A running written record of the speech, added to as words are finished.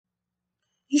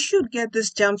you should get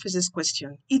this JAMB physics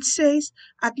question. It says,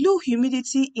 at low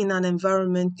humidity in an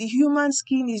environment, the human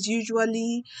skin is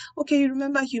usually, okay, you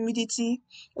remember humidity?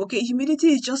 Okay,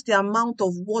 humidity is just the amount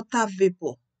of water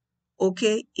vapor,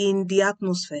 okay, in the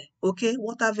atmosphere, okay,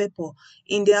 water vapor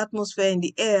in the atmosphere, in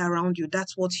the air around you.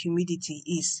 That's what humidity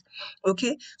is,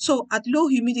 okay. So at low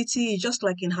humidity is just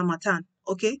like in Hamatan,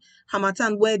 okay,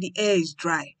 Hamatan where the air is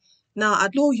dry. Now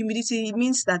at low humidity, it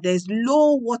means that there's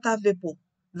low water vapor,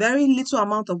 very little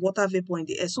amount of water vapor in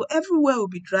the air. So everywhere will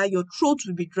be dry, your throat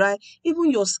will be dry,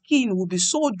 even your skin will be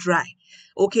so dry,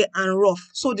 okay, and rough.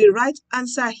 So the right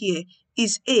answer here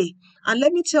is A. And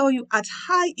let me tell you, at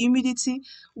high humidity,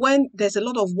 when there's a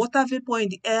lot of water vapor in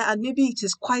the air and maybe it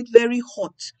is quite very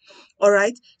hot, all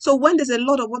right? So when there's a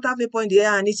lot of water vapor in the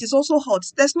air and it is also hot,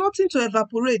 there's nothing to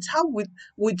evaporate. How will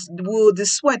the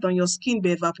sweat on your skin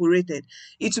be evaporated?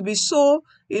 It will be so,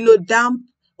 damp.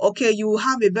 Okay, you will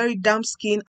have a very damp skin